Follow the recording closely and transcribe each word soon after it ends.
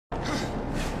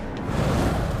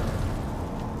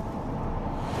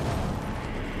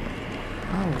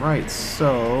Alright,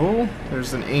 so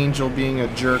there's an angel being a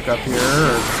jerk up here,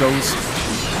 or a ghost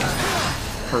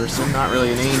person. Not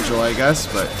really an angel, I guess,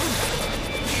 but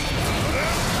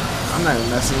I'm not even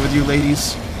messing with you,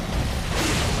 ladies.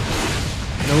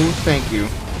 No, thank you.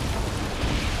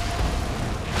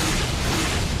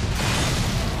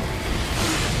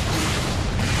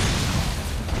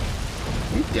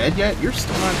 Are you dead yet? You're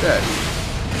still not dead.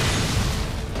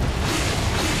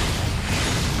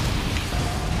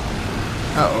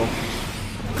 Uh-oh.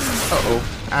 Uh-oh.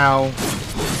 Ow.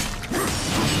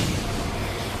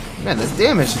 Man, the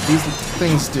damage that these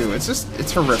things do,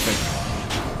 it's horrific.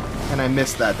 And I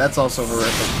missed that. That's also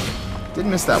horrific.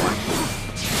 Didn't miss that one.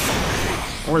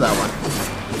 Or that one.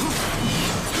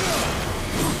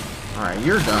 Alright,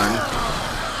 you're done.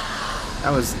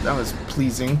 That was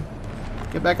pleasing.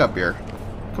 Get back up here.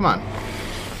 Come on.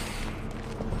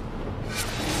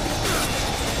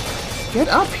 Get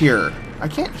up here! I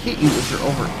can't hit you if you're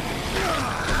over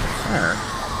there.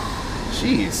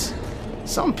 Jeez.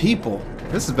 Some people.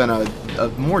 This has been a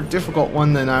more difficult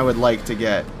one than I would like to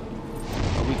get.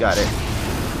 But we got it.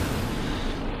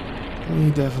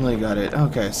 We definitely got it.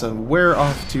 Okay, so where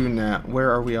off to now? Where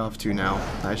are we off to now?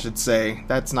 I should say.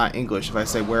 That's not English if I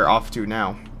say where off to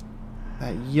now.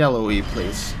 That yellowy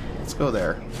place. Let's go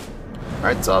there.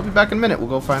 Alright, so I'll be back in a minute. We'll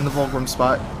go find the Volgrim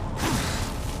spot.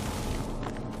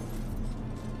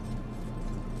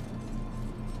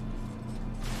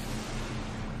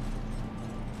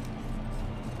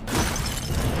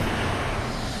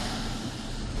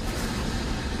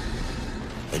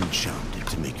 Enchanted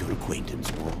to make your acquaintance,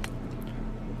 Paul.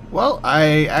 Well,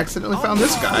 I accidentally found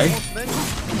this guy.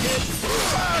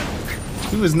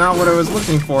 He was not what I was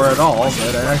looking for at all,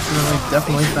 but I accidentally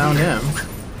definitely found him.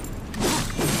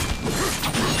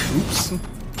 Oops.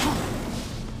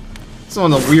 It's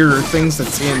one of the weirder things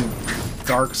that's in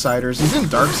Darksiders. He's in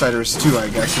Darksiders 2, I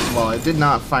guess, as well. I did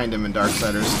not find him in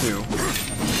Darksiders 2.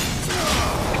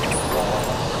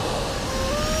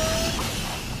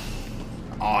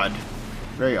 Odd.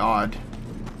 Very odd.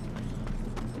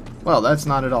 Well, that's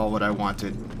not at all what I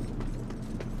wanted.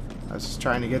 I was just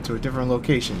trying to get to a different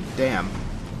location. Damn.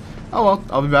 Oh well,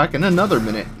 I'll be back in another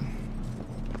minute.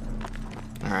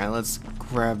 Alright, let's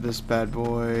grab this bad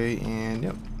boy, and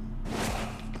yep.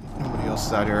 Nobody else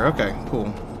is out here. Okay,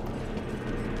 cool.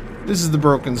 This is the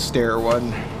broken stair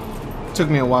one.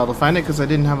 Took me a while to find it because I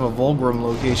didn't have a Volgrim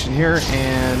location here,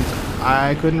 and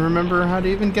I couldn't remember how to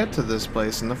even get to this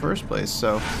place in the first place,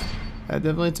 so that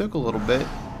definitely took a little bit.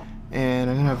 And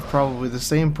I'm going to have probably the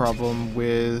same problem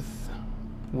with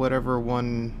whatever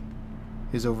one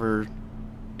is over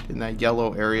in that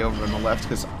yellow area over on the left,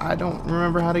 because I don't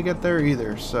remember how to get there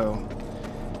either, so.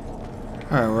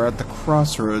 Alright, we're at the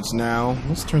crossroads now.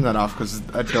 Let's turn that off because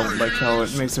I don't like how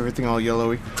it makes everything all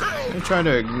yellowy. I'm going to try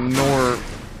to ignore...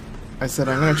 I said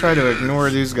I'm going to try to ignore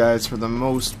these guys for the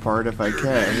most part if I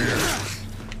can.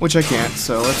 Which I can't,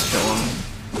 so let's kill them.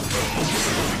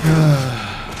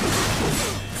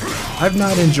 I've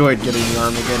not enjoyed getting the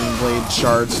Armageddon Blade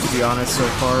shards, to be honest, so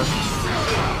far.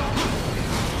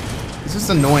 It's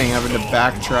just annoying having to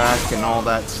backtrack and all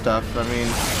that stuff. I mean,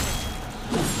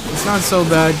 it's not so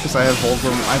bad because I have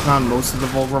Volgrim. I found most of the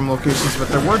Volgrim locations, but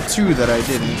there were two that I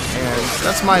didn't, and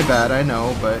that's my bad, I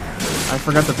know, but I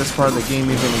forgot that this part of the game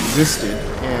even existed,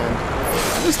 and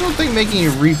I just don't think making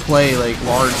you replay, like,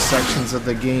 large sections of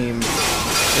the game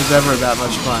is ever that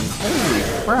much fun.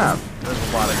 Holy crap, there's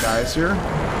a lot of guys here.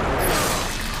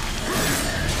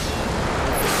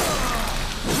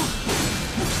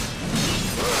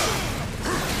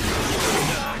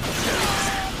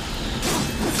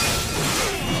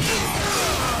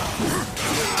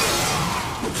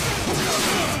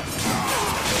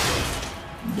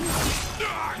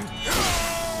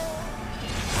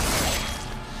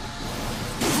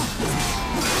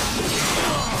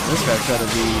 This guy's gotta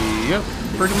be, yep,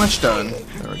 pretty much done.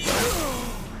 There we go.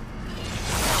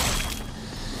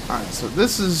 Alright, so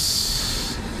this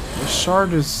is... The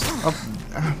shard is up...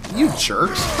 You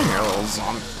jerks. Come here, little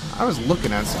zombie. I was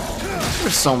looking at some...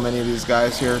 There's so many of these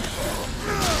guys here.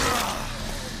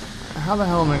 How the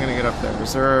hell am I gonna get up there?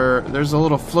 Is there... There's a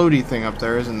little floaty thing up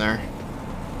there, isn't there?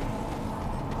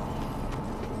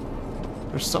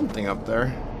 There's something up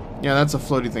there. Yeah, that's a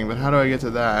floaty thing, but how do I get to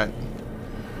that?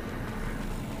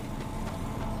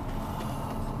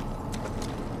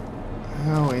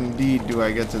 How indeed do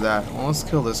I get to that? Well, let's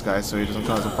kill this guy so he doesn't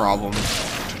cause a problem.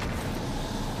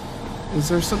 Is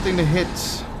there something to hit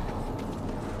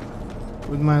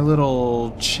with my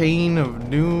little chain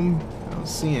of doom? I don't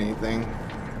see anything.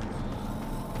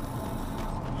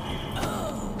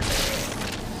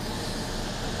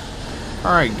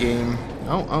 Alright, game.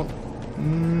 Oh,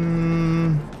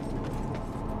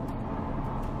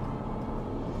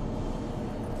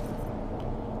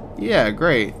 Yeah,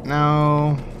 great.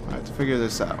 Now I have to figure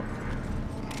this out.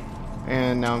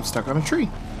 And now I'm stuck on a tree,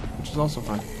 which is also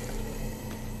fun.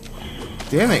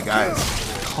 Damn it, guys.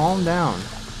 Calm down.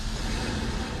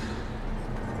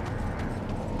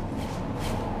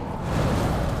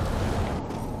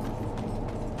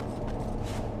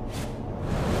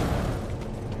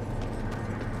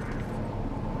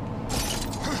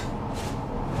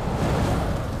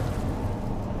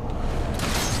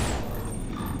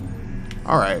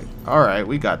 Alright,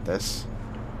 we got this.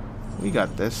 We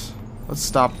got this. Let's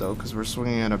stop though, because we're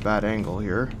swinging at a bad angle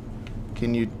here.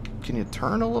 Can you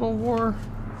turn a little, War?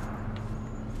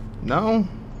 No?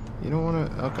 You don't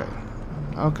want to? Okay.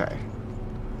 Okay.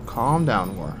 Calm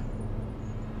down, War.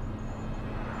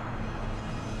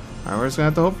 Alright, we're just gonna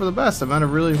have to hope for the best. I'm at a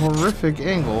really horrific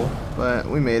angle, but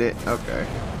we made it. Okay.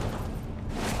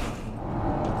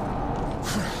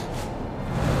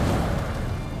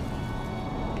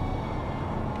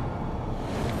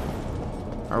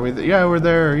 Are we yeah, we're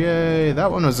there. Yay. That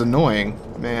one was annoying.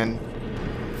 Man.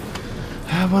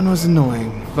 That one was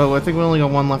annoying. But I think we only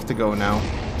got one left to go now.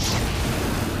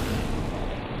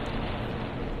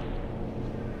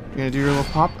 You gonna do your little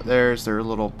pop? There's their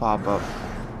little pop-up.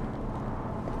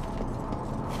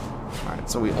 Alright,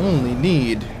 so we only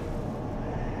need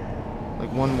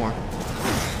like one more.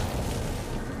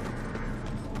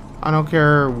 I don't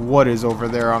care what is over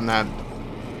there on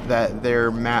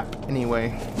their map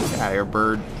anyway. Yeah, your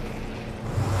bird.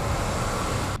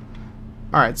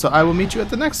 Alright, so I will meet you at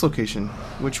the next location,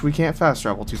 which we can't fast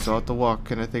travel to, so I'll have to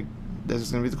walk, and I think this is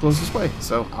going to be the closest way.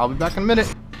 So I'll be back in a minute.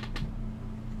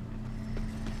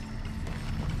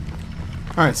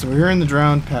 Alright, so we're here in the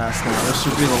Drowned Pass now. This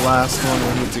should be the last one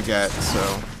we need to get, so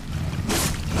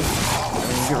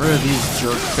get rid of these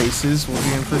jerk faces. We'll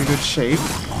be in pretty good shape.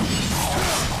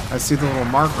 I see the little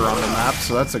marker on the map,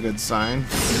 so that's a good sign.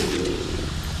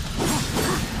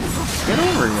 Get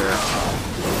over here.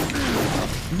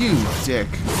 You dick.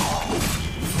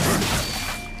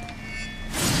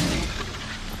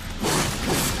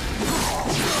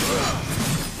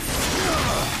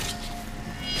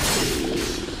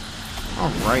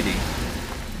 Alrighty.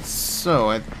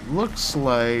 So, it looks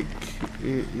like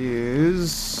it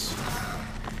is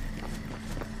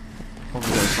over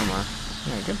there somewhere.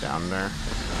 Yeah, get down there.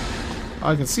 Oh,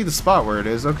 I can see the spot where it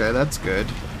is. Okay, that's good.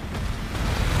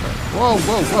 Whoa,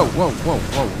 whoa, whoa, whoa, whoa,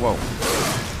 whoa, whoa.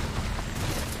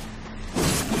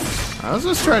 Let's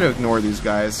just try to ignore these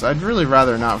guys. I'd really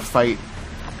rather not fight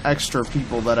extra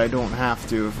people that I don't have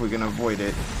to if we can avoid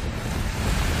it.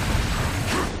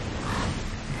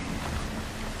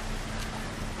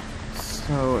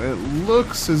 So it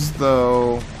looks as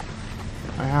though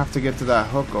I have to get to that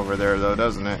hook over there, though,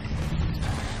 doesn't it?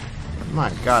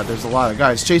 My God, there's a lot of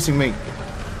guys chasing me.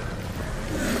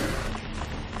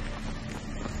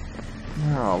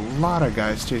 There are a lot of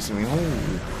guys chasing me.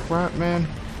 Holy crap, man.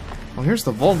 Well, here's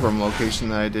the Vulgrim location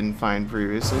that I didn't find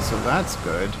previously, so that's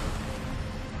good.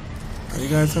 Are you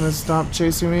guys gonna stop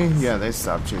chasing me? Yeah, they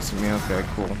stopped chasing me. Okay,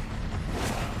 cool. Alright,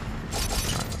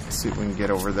 let's see if we can get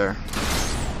over there.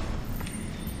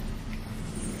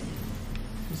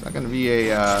 Is that gonna be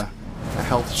a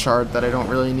health shard that I don't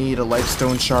really need? A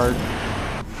lifestone shard?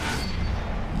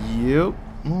 Yep.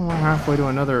 Well, we're halfway to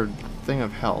another thing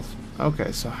of health.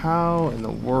 Okay, so how in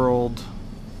the world...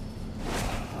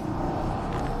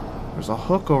 There's a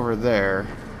hook over there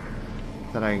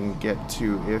that I can get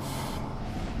to if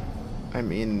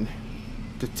I'm in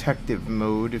detective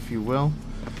mode, if you will.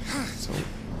 So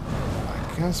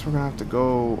I guess we're gonna have to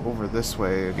go over this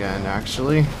way again,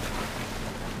 actually.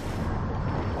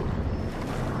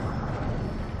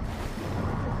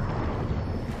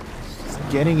 Does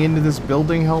getting into this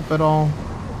building help at all?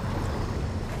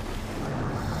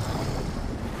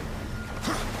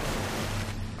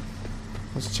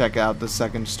 Let's check out the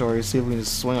second story, see if we can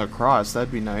just swing across.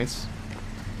 That'd be nice.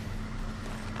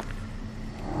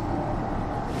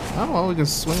 Oh, well, we can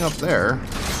swing up there.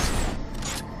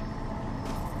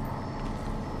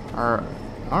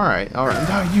 Alright.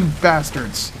 Oh, you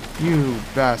bastards! You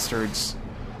bastards.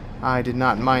 I did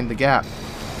not mind the gap.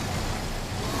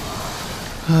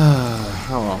 Oh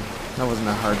well, that wasn't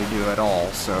that hard to do at all,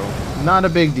 so not a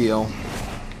big deal.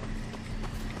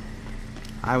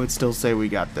 I would still say we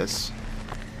got this.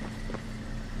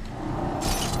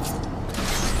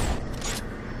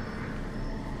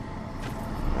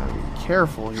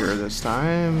 Careful here this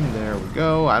time. There we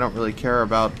go. I don't really care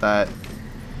about that.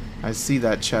 I see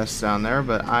that chest down there,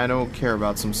 but I don't care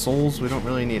about some souls. We don't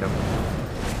really need them.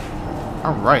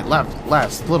 Alright,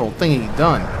 last little thingy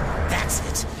done. That's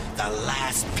it. The last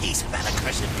last piece of that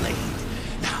accursed blade.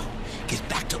 Now, get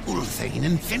back to Ulthane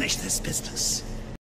and finish this business.